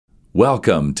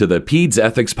Welcome to the Peds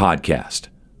Ethics Podcast,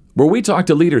 where we talk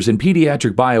to leaders in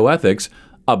pediatric bioethics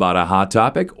about a hot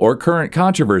topic or current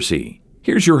controversy.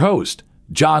 Here's your host,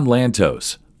 John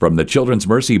Lantos, from the Children's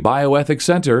Mercy Bioethics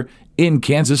Center in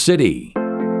Kansas City.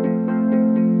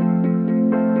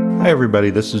 Hi, everybody.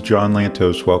 This is John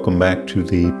Lantos. Welcome back to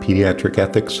the Pediatric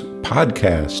Ethics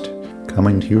Podcast,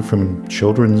 coming to you from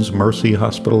Children's Mercy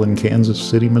Hospital in Kansas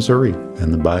City, Missouri,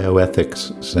 and the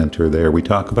Bioethics Center there. We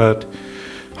talk about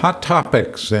hot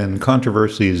topics and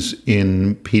controversies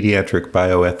in pediatric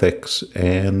bioethics,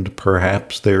 and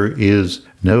perhaps there is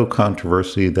no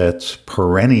controversy that's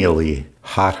perennially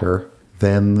hotter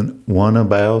than one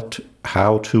about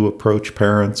how to approach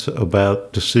parents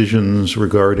about decisions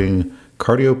regarding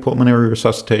cardiopulmonary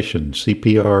resuscitation,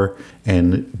 CPR,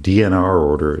 and DNR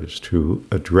orders. To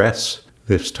address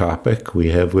this topic, we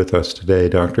have with us today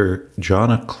Dr.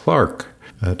 Jonna Clark.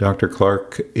 Dr.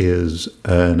 Clark is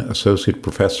an associate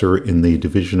professor in the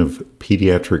Division of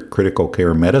Pediatric Critical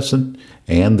Care Medicine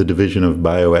and the Division of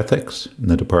Bioethics in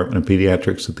the Department of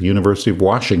Pediatrics at the University of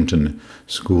Washington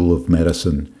School of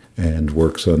Medicine, and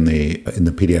works in the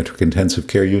Pediatric Intensive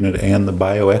Care Unit and the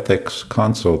Bioethics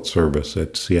Consult Service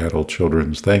at Seattle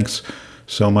Children's. Thanks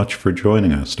so much for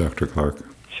joining us, Dr. Clark.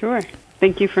 Sure.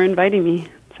 Thank you for inviting me.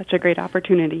 Such a great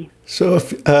opportunity. So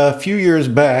a few years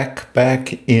back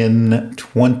in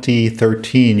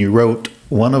 2013, you wrote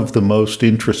one of the most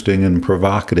interesting and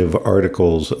provocative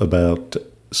articles about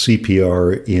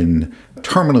CPR in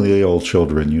terminally ill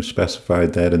children. You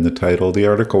specified that in the title. The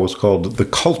article was called "The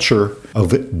Culture of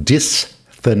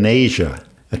Dysthanasia,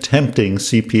 Attempting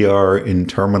CPR in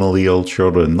Terminally Ill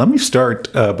Children." Let me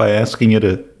start by asking you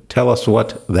to tell us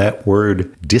what that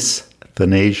word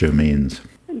dysthanasia means.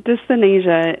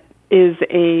 Dysthanasia is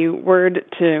a word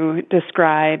to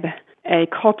describe a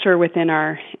culture within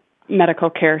our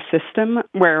medical care system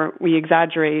where we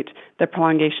exaggerate the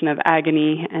prolongation of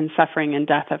agony and suffering and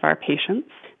death of our patients.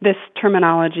 This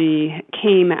terminology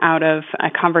came out of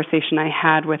a conversation I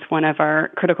had with one of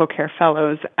our critical care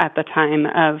fellows at the time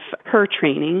of her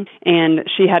training, and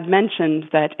she had mentioned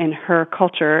that in her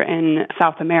culture in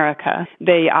South America,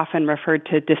 they often referred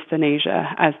to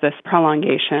dysthanasia as this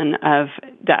prolongation of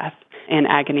death and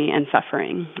agony and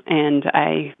suffering. And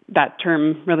that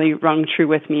term really rung true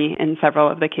with me in several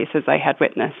of the cases I had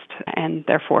witnessed, and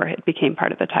therefore it became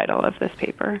part of the title of this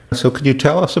paper. So could you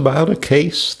tell us about a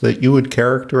case that you would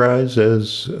characterize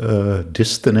as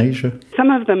dysthanasia? Some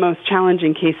of the most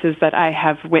challenging cases that I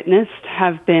have witnessed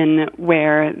have been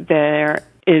where there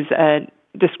is a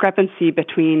discrepancy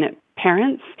between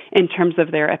parents in terms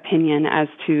of their opinion as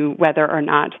to whether or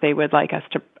not they would like us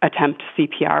to attempt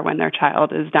CPR when their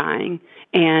child is dying.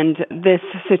 And this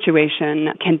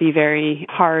situation can be very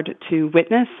hard to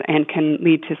witness and can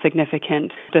lead to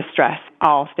significant distress.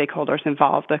 All stakeholders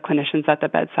involved, the clinicians at the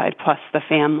bedside plus the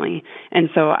family. And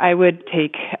so I would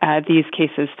take these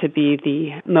cases to be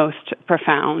the most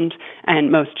profound and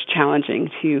most challenging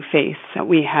to face.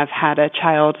 We have had a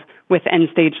child with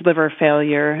end-stage liver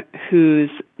failure whose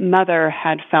mother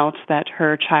had felt that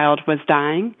her child was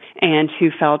dying and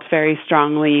who felt very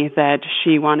strongly that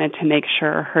she wanted to make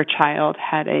sure her child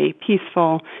had a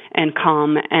peaceful and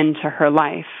calm end to her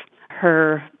life.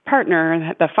 Her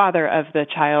partner, the father of the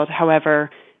child, however,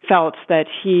 felt that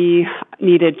he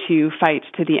needed to fight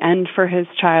to the end for his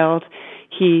child.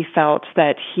 He felt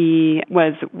that he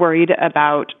was worried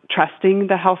about trusting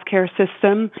the healthcare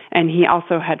system, and he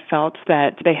also had felt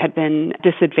that they had been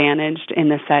disadvantaged in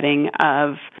the setting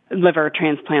of liver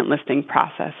transplant listing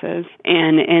processes.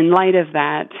 And in light of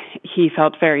that, he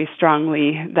felt very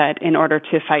strongly that in order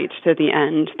to fight to the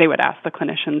end, they would ask the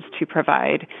clinicians to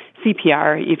provide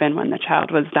CPR even when the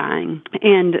child was dying.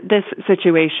 And this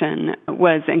situation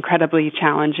was incredibly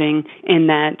challenging in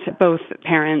that both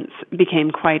parents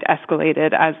became quite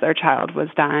escalated as their child was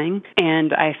dying.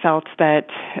 And I felt that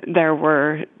there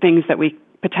were things that we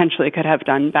potentially could have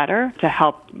done better to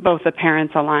help both the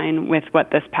parents align with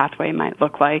what this pathway might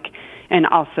look like, and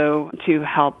also to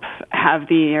help have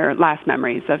their last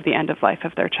memories of the end of life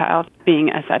of their child being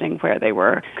a setting where they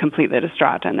were completely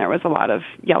distraught and there was a lot of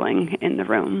yelling in the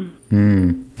room.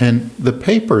 And the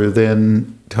paper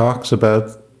then talks about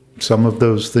some of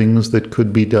those things that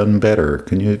could be done better.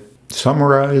 Can you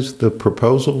summarize the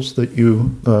proposals that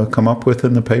you come up with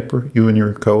in the paper, you and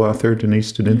your co-author,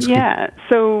 Denise Dudinsky? Yeah,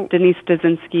 so Denise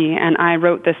Dudinsky and I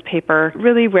wrote this paper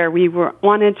really where we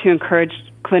wanted to encourage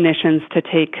clinicians to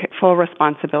take full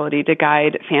responsibility to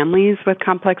guide families with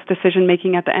complex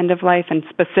decision-making at the end of life, and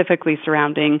specifically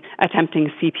surrounding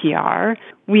attempting CPR.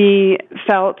 We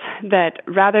felt that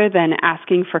rather than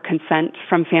asking for consent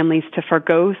from families to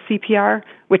forgo CPR,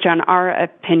 which in our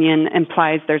opinion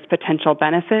implies there's potential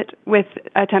benefit with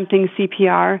attempting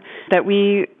CPR, that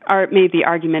we made the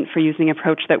argument for using an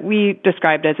approach that we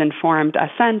described as informed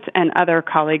assent, and other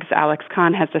colleagues, Alex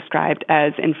Kahn has described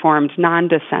as informed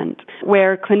non-dissent,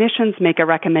 where clinicians make a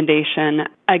recommendation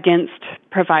against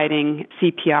providing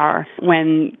CPR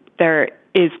when there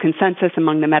is consensus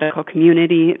among the medical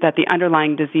community that the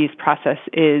underlying disease process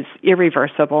is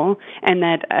irreversible and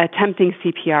that attempting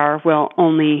CPR will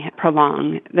only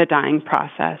prolong the dying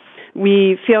process.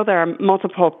 We feel there are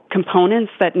multiple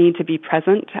components that need to be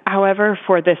present, however,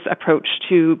 for this approach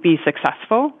to be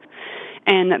successful.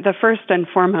 And the first and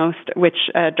foremost, which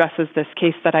addresses this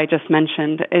case that I just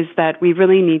mentioned, is that we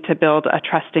really need to build a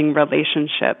trusting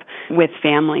relationship with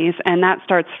families. And that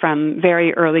starts from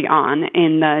very early on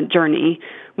in the journey.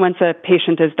 Once a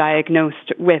patient is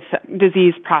diagnosed with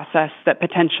disease process that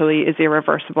potentially is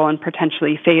irreversible and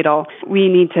potentially fatal, we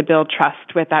need to build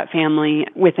trust with that family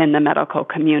within the medical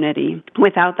community.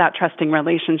 Without that trusting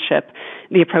relationship,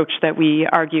 the approach that we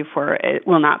argue for it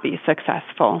will not be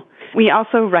successful. We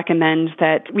also recommend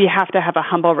that we have to have a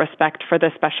humble respect for the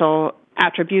special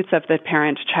attributes of the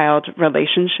parent-child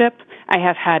relationship. I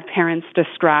have had parents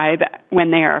describe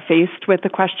when they are faced with the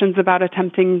questions about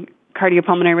attempting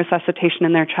cardiopulmonary resuscitation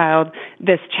in their child,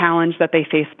 this challenge that they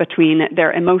face between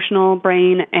their emotional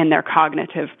brain and their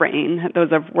cognitive brain.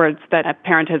 Those are words that a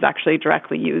parent has actually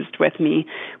directly used with me,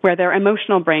 where their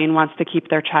emotional brain wants to keep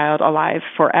their child alive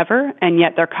forever, and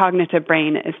yet their cognitive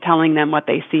brain is telling them what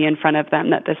they see in front of them,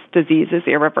 that this disease is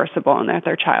irreversible and that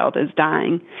their child is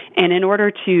dying. And in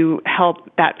order to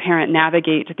help that parent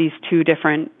navigate these two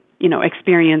different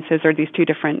experiences or these two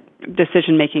different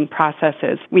decision-making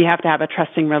processes, we have to have a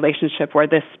trusting relationship where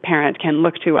this parent can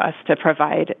look to us to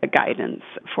provide guidance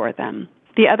for them.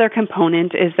 The other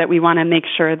component is that we want to make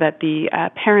sure that the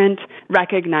parent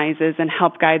recognizes and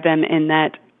help guide them in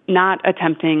that not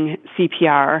attempting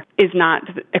CPR is not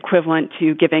equivalent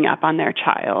to giving up on their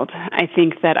child. I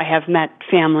think that I have met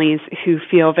families who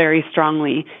feel very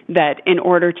strongly that in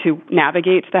order to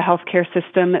navigate the healthcare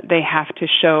system, they have to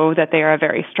show that they are a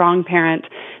very strong parent,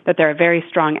 that they're a very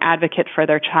strong advocate for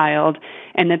their child,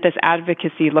 and that this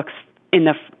advocacy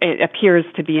it appears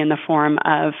to be in the form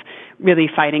of really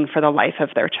fighting for the life of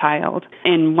their child.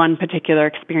 In one particular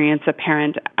experience, a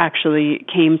parent actually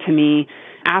came to me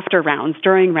after rounds.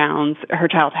 During rounds, her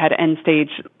child had end-stage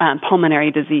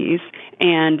pulmonary disease,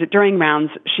 and during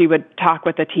rounds, she would talk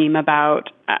with the team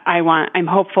about, I'm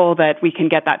hopeful that we can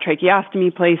get that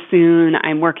tracheostomy placed soon.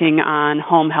 I'm working on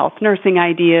home health nursing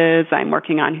ideas. I'm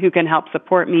working on who can help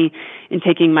support me in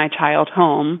taking my child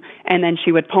home. And then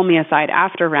she would pull me aside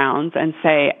after rounds and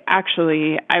say,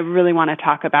 actually, I really want to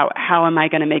talk about how am I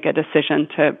going to make a decision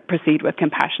to proceed with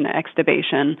compassionate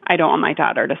extubation. I don't want my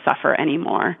daughter to suffer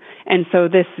anymore. And so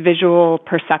this visual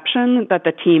perception that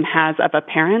the team has of a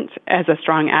parent as a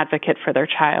strong advocate for their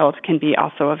child can be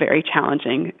also a very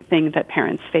challenging thing that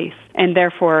parents face. And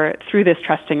therefore, through this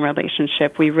trusting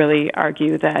relationship, we really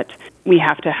argue that we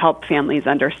have to help families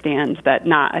understand that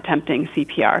not attempting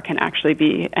CPR can actually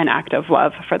be an act of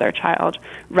love for their child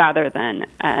rather than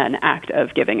an act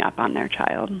of giving up on their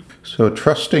child. So a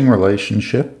trusting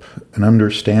relationship, an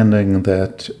understanding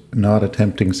that not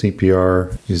attempting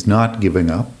CPR is not giving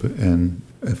up. And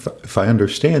if I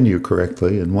understand you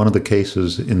correctly, and one of the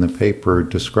cases in the paper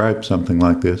describes something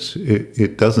like this,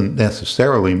 it doesn't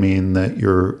necessarily mean that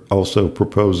you're also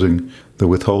proposing the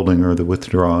withholding or the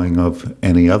withdrawing of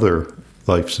any other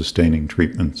life-sustaining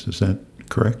treatments. Is that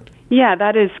correct? Yeah,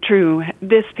 that is true.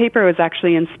 This paper was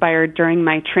actually inspired during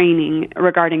my training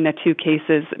regarding the two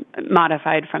cases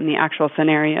modified from the actual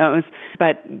scenarios,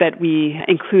 but that we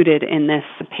included in this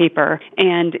paper.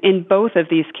 And in both of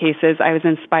these cases, I was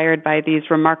inspired by these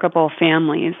remarkable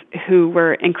families who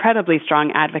were incredibly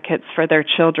strong advocates for their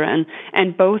children.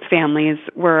 And both families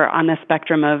were on the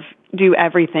spectrum of do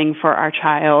everything for our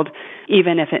child,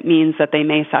 even if it means that they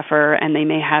may suffer and they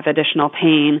may have additional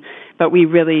pain. But we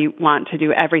really want to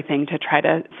do everything to try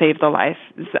to save the lives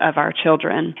of our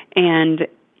children. And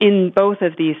in both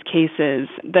of these cases,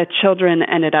 the children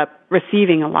ended up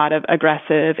receiving a lot of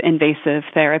aggressive, invasive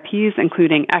therapies,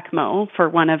 including ECMO for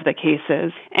one of the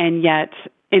cases. And yet,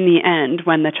 in the end,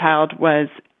 when the child was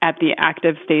at the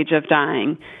active stage of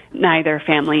dying, neither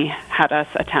family had us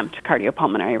attempt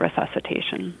cardiopulmonary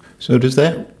resuscitation. So does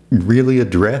that really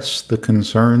address the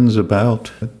concerns about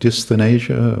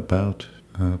dysthanasia, about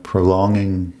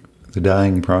prolonging the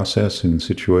dying process in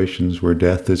situations where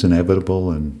death is inevitable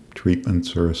and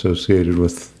treatments are associated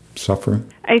with suffering?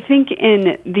 I think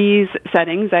in these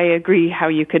settings, I agree how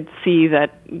you could see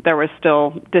that there was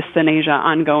still dysthanasia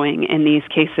ongoing in these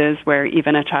cases where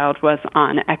even a child was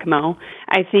on ECMO.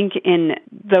 I think in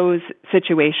those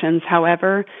situations,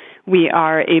 however, we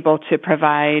are able to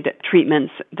provide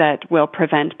treatments that will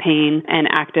prevent pain and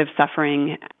active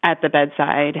suffering at the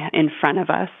bedside in front of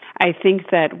us. I think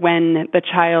that when the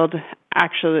child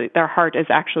their heart is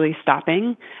actually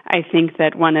stopping, I think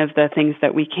that one of the things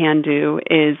that we can do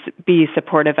is be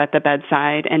supportive at the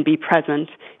bedside and be present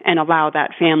and allow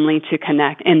that family to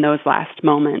connect in those last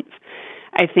moments.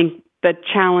 I think the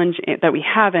challenge that we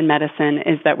have in medicine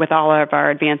is that with all of our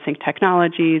advancing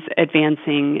technologies,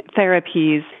 advancing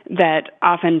therapies, that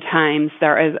oftentimes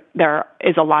there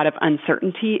is a lot of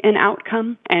uncertainty in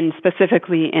outcome. And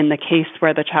specifically in the case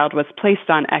where the child was placed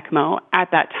on ECMO, at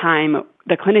that time,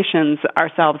 the clinicians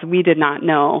ourselves, we did not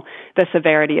know the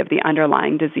severity of the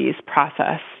underlying disease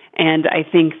process. And I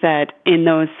think that in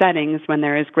those settings, when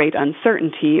there is great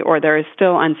uncertainty or there is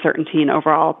still uncertainty in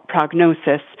overall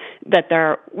prognosis, that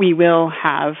we will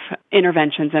have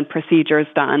interventions and procedures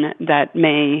done that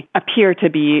may appear to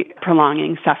be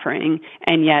prolonging suffering,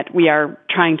 and yet we are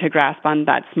trying to grasp on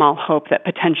that small hope that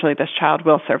potentially this child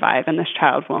will survive and this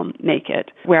child will make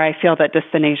it. Where I feel that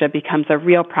dysthanasia becomes a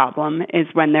real problem is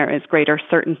when there is greater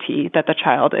certainty that the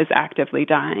child is actively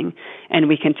dying, and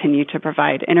we continue to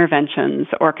provide interventions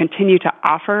or continue to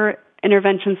offer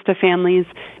interventions to families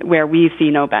where we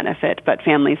see no benefit, but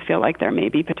families feel like there may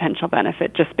be potential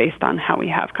benefit just based on how we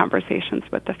have conversations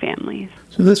with the families.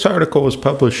 So this article was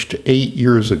published 8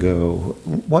 years ago.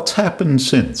 What's happened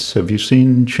since? Have you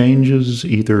seen changes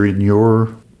either in your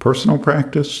personal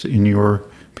practice, in your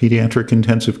pediatric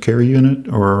intensive care unit,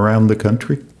 or around the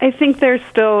country? I think there's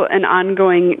still an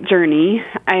ongoing journey.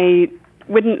 I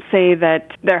wouldn't say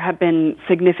that there have been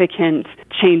significant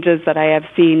changes that I have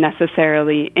seen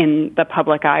necessarily in the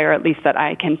public eye, or at least that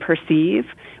I can perceive.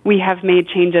 We have made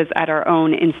changes at our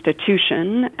own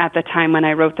institution. At the time when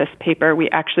I wrote this paper, we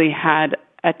actually had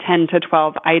a 10 to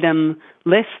 12 item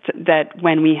list that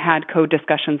when we had code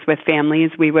discussions with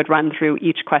families, we would run through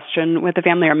each question with the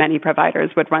family, or many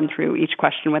providers would run through each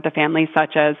question with the family,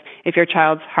 such as, if your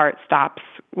child's heart stops,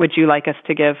 would you like us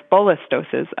to give bolus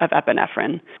doses of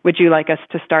epinephrine? Would you like us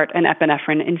to start an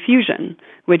epinephrine infusion?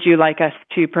 Would you like us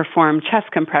to perform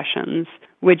chest compressions?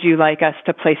 Would you like us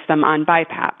to place them on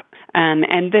BiPAP?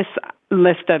 And this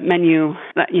list of a menu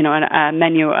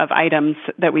of items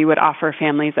that we would offer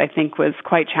families, I think was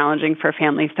quite challenging for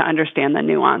families to understand the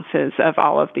nuances of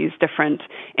all of these different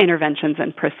interventions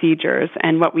and procedures.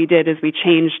 And what we did is we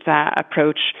changed that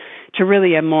approach to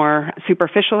really a more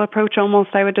superficial approach, almost,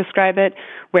 I would describe it,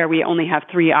 where we only have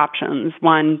three options.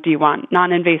 One, do you want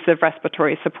non-invasive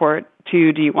respiratory support?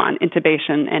 Two, do you want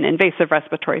intubation and invasive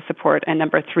respiratory support? And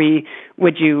number three,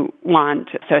 would you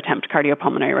want to attempt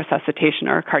cardiopulmonary resuscitation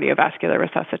or cardiovascular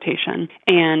resuscitation?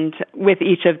 And with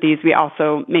each of these, we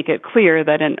also make it clear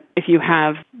that if you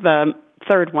have the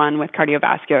third one with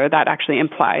cardiovascular, that actually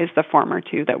implies the former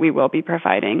two, that we will be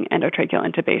providing endotracheal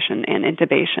intubation and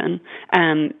intubation.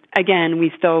 Again,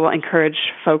 we still encourage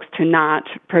folks to not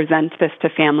present this to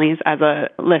families as a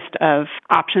list of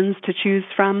options to choose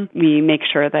from. We make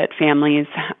sure that families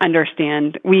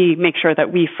understand, we make sure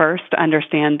that we first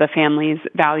understand the family's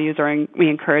values, or we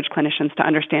encourage clinicians to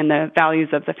understand the values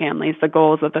of the families, the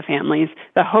goals of the families,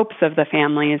 the hopes of the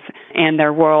families, and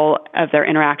their role of their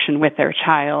interaction with their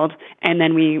child. And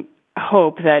then we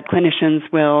hope that clinicians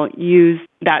will use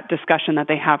that discussion that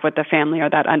they have with the family, or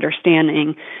that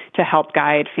understanding, to help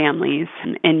guide families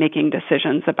in making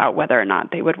decisions about whether or not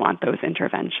they would want those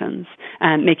interventions,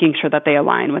 and making sure that they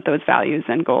align with those values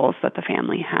and goals that the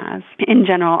family has. In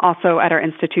general, also at our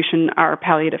institution, our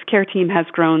palliative care team has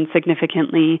grown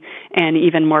significantly, and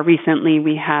even more recently,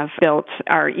 we have built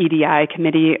our EDI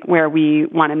committee, where we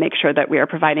want to make sure that we are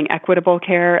providing equitable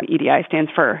care. EDI stands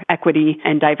for Equity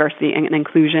and Diversity and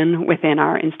Inclusion within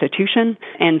our institution.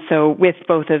 And so with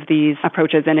both of these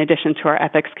approaches, in addition to our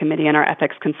ethics committee and our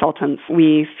ethics consultants,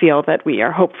 we feel that we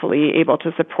are hopefully able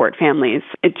to support families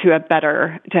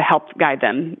to help guide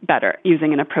them better,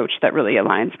 using an approach that really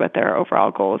aligns with their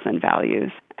overall goals and values.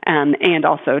 And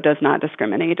also does not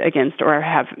discriminate against or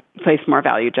have placed more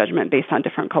value judgment based on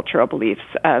different cultural beliefs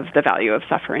of the value of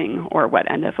suffering or what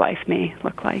end of life may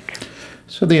look like.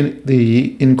 So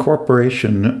the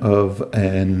incorporation of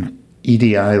an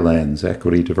EDI lens,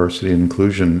 equity, diversity, and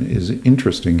inclusion, is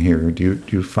interesting here. Do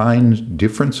you find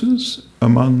differences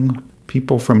among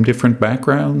people from different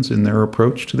backgrounds in their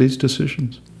approach to these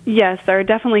decisions? Yes, there are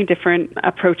definitely different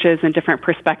approaches and different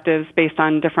perspectives based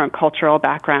on different cultural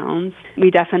backgrounds. We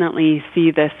definitely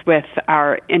see this with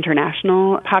our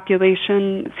international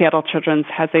population. Seattle Children's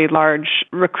has a large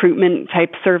recruitment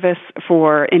type service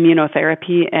for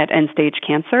immunotherapy at end-stage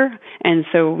cancer. And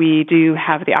so we do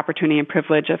have the opportunity and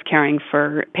privilege of caring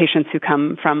for patients who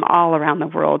come from all around the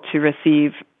world to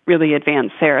receive really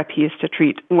advanced therapies to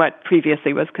treat what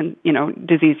previously was,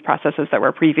 disease processes that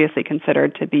were previously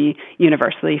considered to be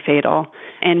universally fatal.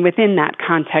 And within that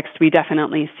context, we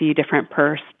definitely see different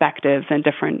perspectives and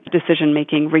different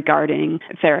decision-making regarding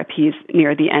therapies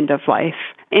near the end of life.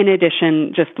 In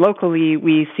addition, just locally,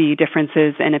 we see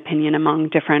differences in opinion among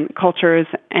different cultures,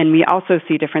 and we also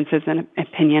see differences in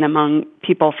opinion among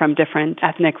people from different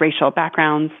ethnic, racial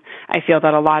backgrounds. I feel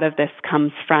that a lot of this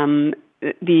comes from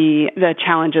the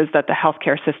challenges that the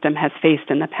healthcare system has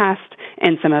faced in the past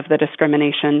and some of the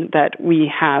discrimination that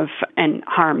we have and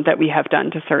harm that we have done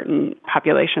to certain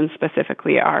populations,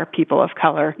 specifically our people of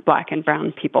color, Black and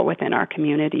brown people within our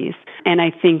communities. And I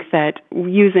think that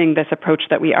using this approach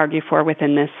that we argue for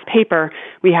within this paper,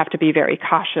 we have to be very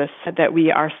cautious that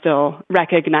we are still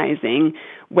recognizing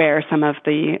where some of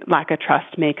the lack of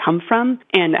trust may come from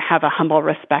and have a humble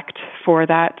respect for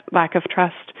that lack of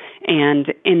trust.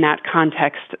 And in that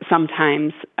context,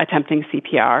 sometimes attempting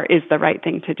CPR is the right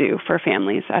thing to do for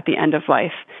families at the end of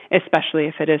life, especially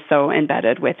if it is so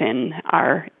embedded within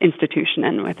our institution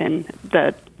and within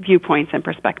the viewpoints and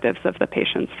perspectives of the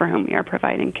patients for whom we are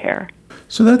providing care.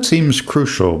 So that seems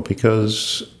crucial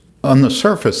because on the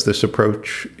surface, this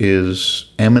approach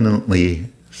is eminently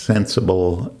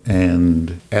sensible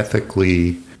and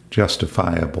ethically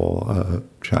justifiable. A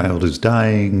child is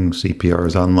dying, CPR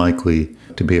is unlikely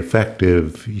to be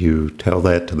effective. You tell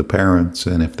that to the parents,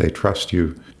 and if they trust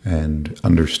you and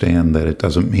understand that it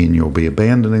doesn't mean you'll be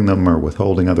abandoning them or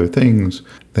withholding other things,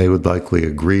 they would likely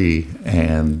agree,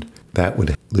 and that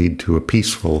would lead to a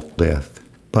peaceful death.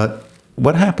 But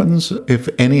what happens if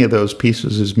any of those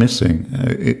pieces is missing?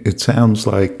 It sounds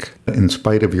like, in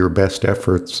spite of your best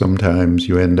efforts, sometimes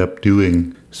you end up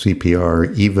doing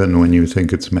CPR even when you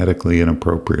think it's medically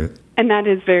inappropriate. And that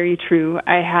is very true.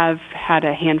 I have had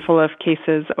a handful of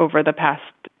cases over the past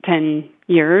 10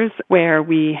 years where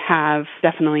we have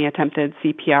definitely attempted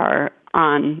CPR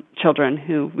on children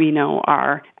who we know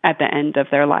are at the end of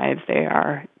their lives. They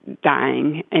are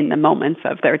dying in the moments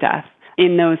of their death.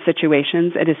 In those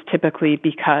situations, it is typically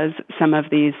because some of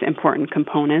these important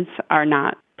components are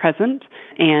not present,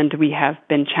 and we have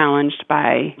been challenged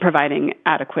by providing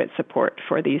adequate support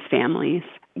for these families.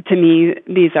 To me,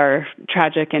 these are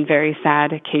tragic and very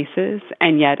sad cases,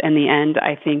 and yet in the end,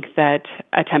 I think that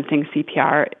attempting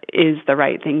CPR is the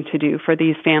right thing to do for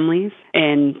these families.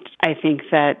 And I think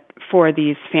that for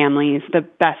these families, the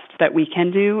best that we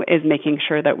can do is making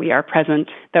sure that we are present,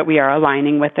 that we are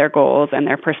aligning with their goals and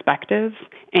their perspectives,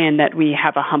 and that we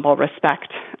have a humble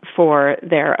respect for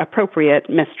their appropriate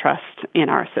mistrust in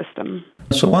our system.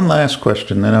 So one last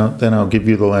question, then I'll give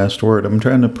you the last word. I'm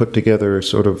trying to put together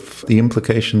sort of the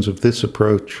implications of this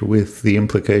approach with the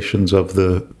implications of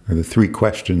the three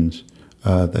questions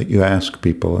that you ask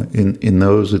people. In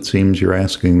those, it seems you're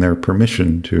asking their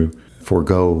permission to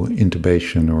forego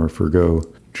intubation or forego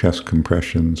chest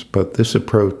compressions. But this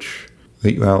approach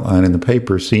that you outline in the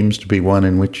paper seems to be one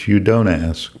in which you don't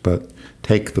ask, but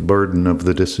take the burden of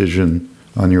the decision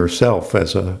on yourself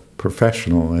as a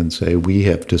professional and say, we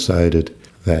have decided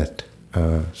that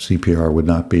CPR would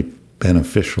not be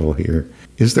beneficial here.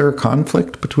 Is there a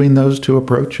conflict between those two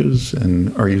approaches,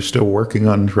 and are you still working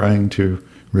on trying to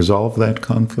resolve that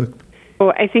conflict?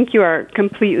 Well, I think you are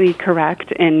completely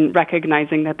correct in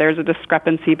recognizing that there's a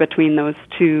discrepancy between those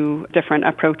two different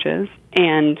approaches.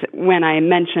 And when I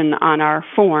mention on our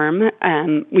form,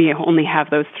 we only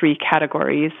have those three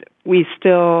categories. I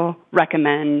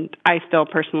still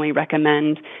personally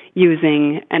recommend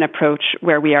using an approach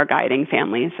where we are guiding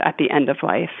families at the end of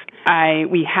life.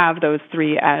 We have those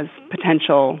three as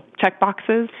potential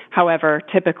checkboxes. However,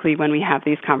 typically when we have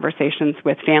these conversations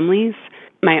with families,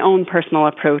 my own personal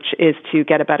approach is to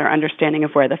get a better understanding of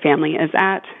where the family is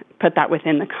at, put that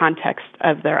within the context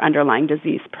of their underlying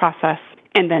disease process,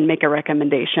 and then make a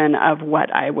recommendation of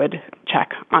what I would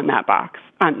check on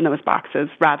those boxes,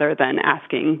 rather than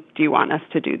asking, do you want us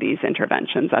to do these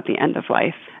interventions at the end of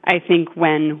life? I think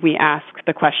when we ask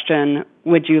the question,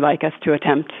 would you like us to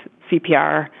attempt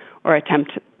CPR or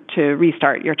attempt to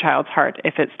restart your child's heart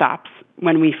if it stops?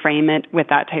 When we frame it with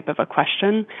that type of a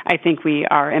question, I think we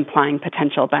are implying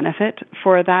potential benefit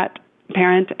for that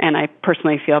parent, and I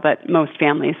personally feel that most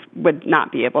families would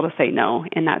not be able to say no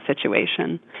in that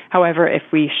situation. However, if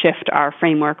we shift our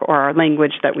framework or our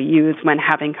language that we use when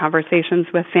having conversations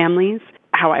with families,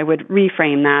 how I would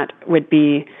reframe that would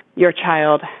be, your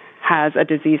child has a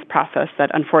disease process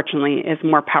that unfortunately is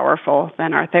more powerful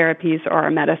than our therapies or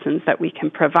our medicines that we can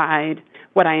provide.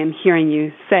 What I am hearing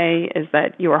you say is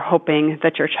that you are hoping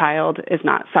that your child is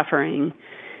not suffering.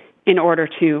 In order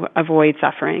to avoid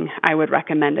suffering, I would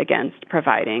recommend against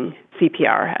providing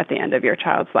CPR at the end of your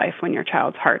child's life when your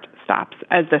child's heart stops,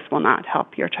 as this will not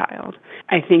help your child.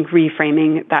 I think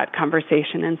reframing that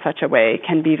conversation in such a way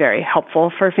can be very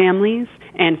helpful for families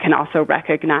and can also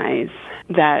recognize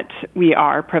that we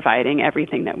are providing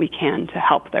everything that we can to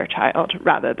help their child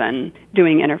rather than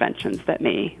doing interventions that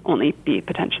may only be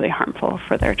potentially harmful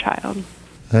for their child.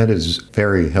 That is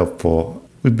very helpful.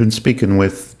 We've been speaking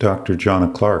with Dr.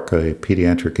 Jonna Clark, a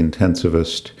pediatric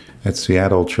intensivist at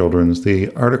Seattle Children's.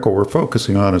 The article we're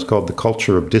focusing on is called The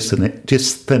Culture of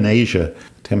Dysthanasia,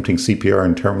 Attempting CPR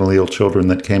in Terminally Ill Children,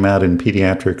 that came out in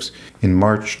Pediatrics in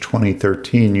March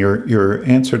 2013. Your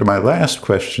answer to my last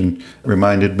question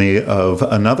reminded me of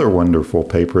another wonderful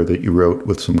paper that you wrote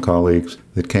with some colleagues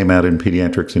that came out in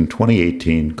Pediatrics in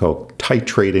 2018 called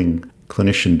Titrating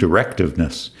Clinician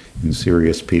Directiveness in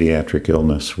Serious Pediatric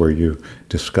Illness, where you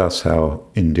discuss how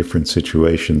in different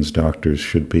situations doctors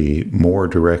should be more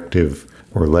directive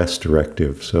or less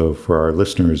directive. So for our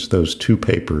listeners, those two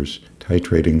papers,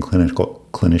 Titrating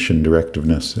Clinician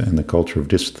Directiveness and The Culture of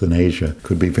Dysthanasia,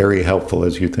 could be very helpful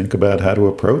as you think about how to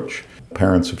approach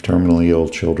parents of terminally ill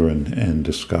children and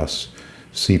discuss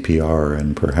CPR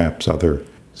and perhaps other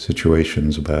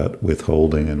situations about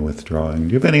withholding and withdrawing.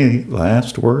 Do you have any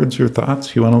last words or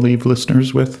thoughts you want to leave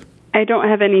listeners with? I don't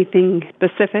have anything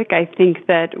specific. I think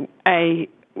that I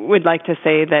would like to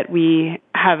say that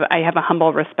I have a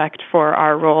humble respect for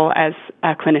our role as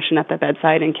a clinician at the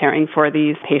bedside in caring for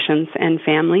these patients and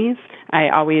families. I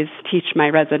always teach my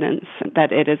residents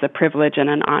that it is a privilege and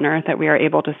an honor that we are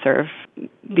able to serve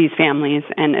these families,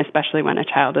 and especially when a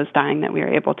child is dying, that we are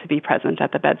able to be present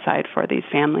at the bedside for these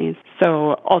families.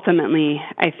 So ultimately,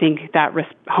 I think that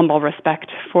humble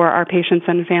respect for our patients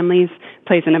and families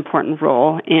plays an important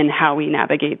role in how we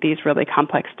navigate these really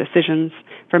complex decisions.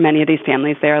 For many of these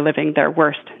families, they are living their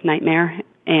worst nightmare,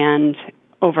 and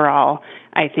overall,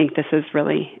 I think this is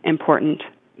really important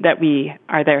that we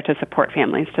are there to support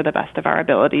families to the best of our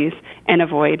abilities and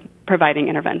avoid providing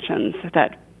interventions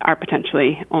that are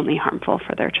potentially only harmful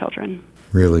for their children.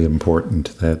 Really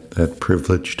important, that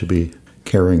privilege to be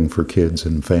caring for kids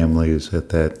and families at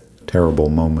that terrible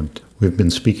moment. We've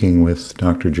been speaking with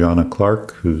Dr. Jonna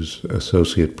Clark, who's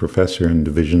Associate Professor in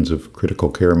Divisions of Critical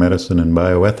Care Medicine and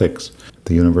Bioethics at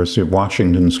the University of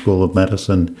Washington School of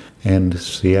Medicine and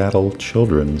Seattle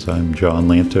Children's. I'm John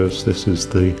Lantos. This is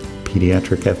the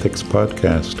Pediatric Ethics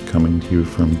Podcast, coming to you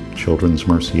from Children's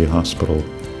Mercy Hospital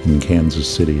in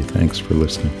Kansas City. Thanks for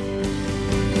listening.